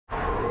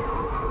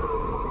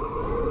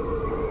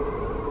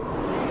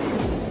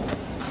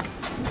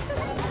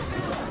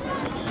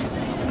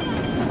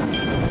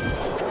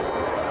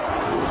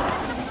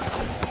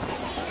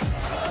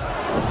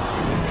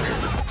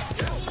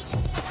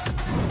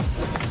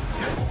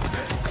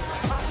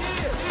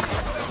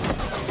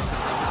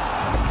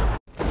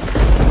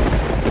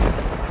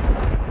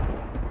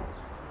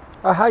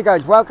Hi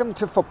guys, welcome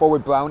to Football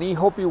with Brownie.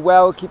 Hope you're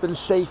well, keeping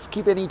safe,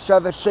 keeping each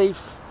other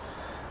safe,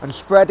 and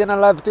spreading a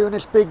love during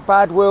this big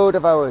bad world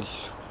of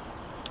ours.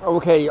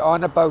 Okay,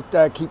 on about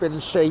keeping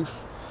safe,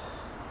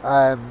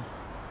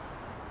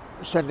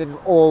 sending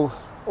all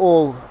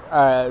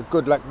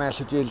good luck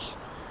messages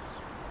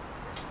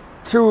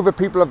to the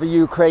people of the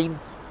Ukraine,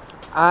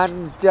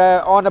 and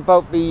on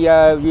about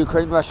the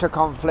Ukraine-Russia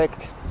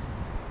conflict.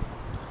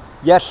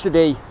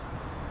 Yesterday,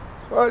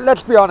 well,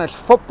 let's be honest,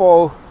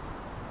 footballing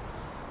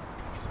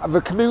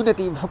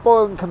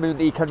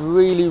community can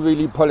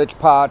really play its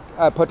part,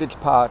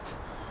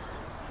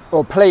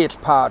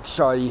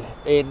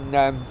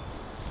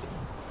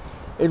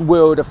 in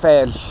world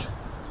affairs,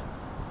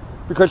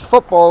 because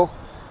football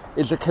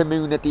is a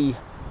community,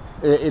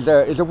 is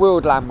a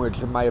world language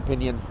in my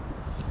opinion.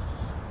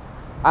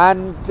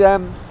 And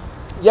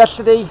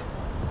yesterday,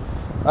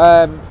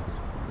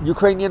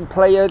 Ukrainian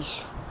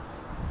players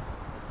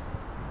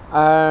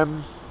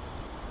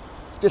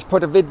just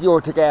put a video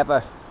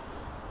together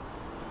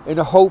in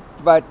a hope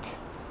that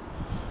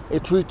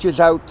it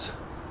reaches out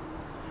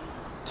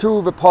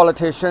to the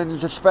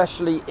politicians,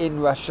 especially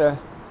in Russia,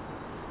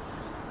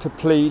 to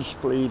please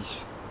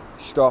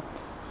stop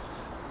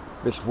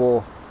this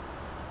war.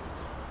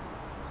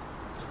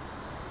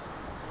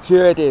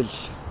 Here it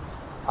is,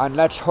 and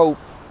let's hope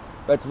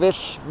that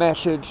this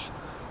message,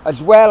 as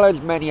well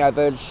as many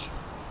others,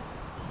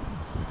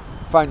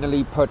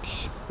 finally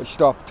puts a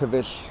stop to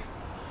this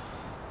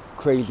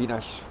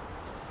craziness.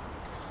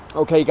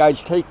 Okay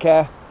guys, take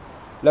care.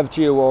 Love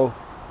to you all.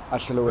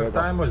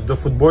 Звертаємось до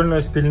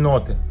футбольної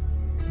спільноти.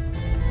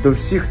 До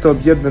всіх, хто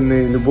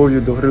об'єднаний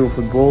любов'ю до гри у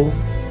футбол,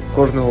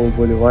 кожного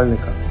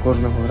вболівальника,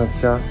 кожного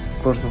гравця,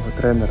 кожного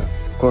тренера,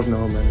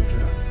 кожного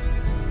менеджера.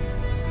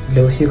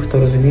 Для усіх, хто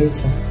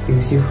розуміється, і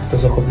усіх, хто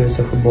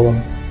захоплюється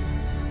футболом.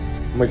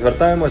 Ми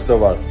звертаємось до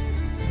вас,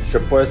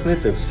 щоб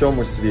пояснити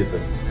всьому світу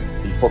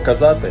і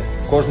показати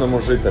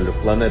кожному жителю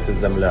планети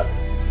Земля,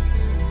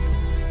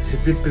 Що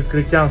під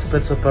прикриттям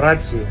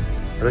спецоперації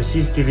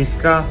російські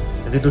війська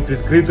ведуть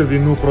відкриту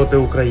війну проти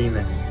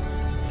України.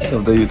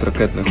 Завдають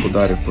ракетних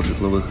ударів по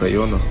житлових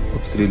районах,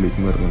 обстрілюють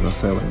мирне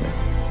населення.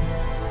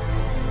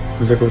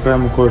 Ми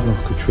закликаємо кожного,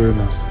 хто чує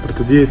нас,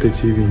 протидіяти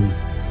цій війні,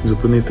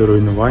 зупинити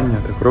руйнування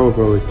та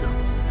кровопролиття.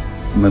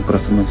 Ми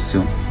просимо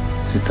всю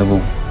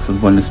світову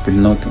футбольну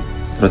спільноту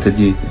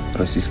протидіяти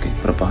російській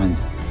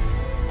пропаганді.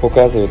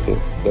 Показувати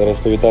та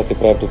розповідати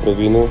правду про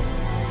війну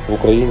в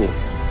Україні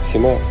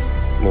всіма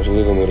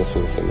можливими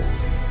ресурсами.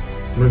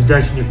 Ми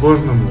вдячні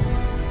кожному,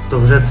 хто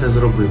вже це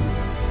зробив,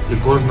 і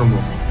кожному,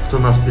 хто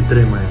нас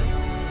підтримає.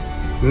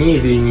 Ні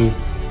війні.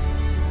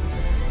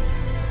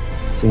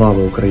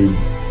 Слава Україні!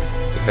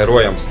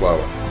 Героям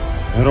слава!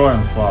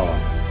 Героям слава!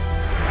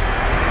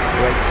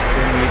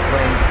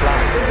 Ukraine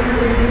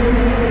flag.